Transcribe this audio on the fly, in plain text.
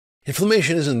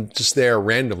Inflammation isn't just there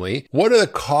randomly. What are the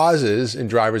causes and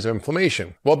drivers of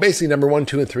inflammation? Well, basically number 1,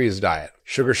 2, and 3 is diet.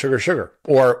 Sugar, sugar, sugar.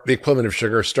 Or the equivalent of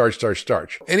sugar, starch, starch,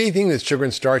 starch. Anything that's sugar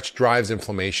and starch drives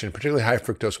inflammation, particularly high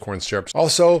fructose corn syrups.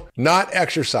 Also, not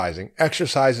exercising.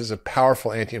 Exercise is a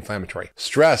powerful anti-inflammatory.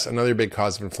 Stress, another big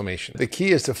cause of inflammation. The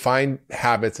key is to find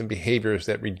habits and behaviors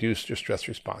that reduce your stress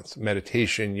response.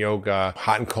 Meditation, yoga,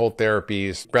 hot and cold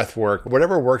therapies, breath work,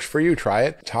 whatever works for you, try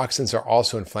it. Toxins are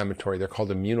also inflammatory. They're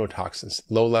called immunotoxins.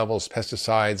 Low levels,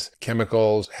 pesticides,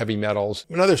 chemicals, heavy metals.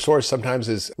 Another source sometimes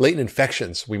is latent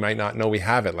infections. We might not know we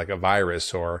have it, like a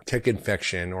virus or tick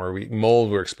infection or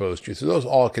mold we're exposed to. So those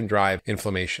all can drive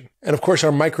inflammation. And of course,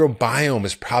 our microbiome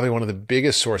is probably one of the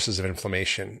biggest sources of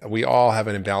inflammation. We all have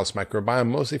an imbalanced microbiome,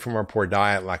 mostly from our poor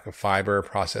diet, lack of fiber,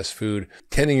 processed food.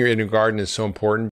 Tending your inner garden is so important.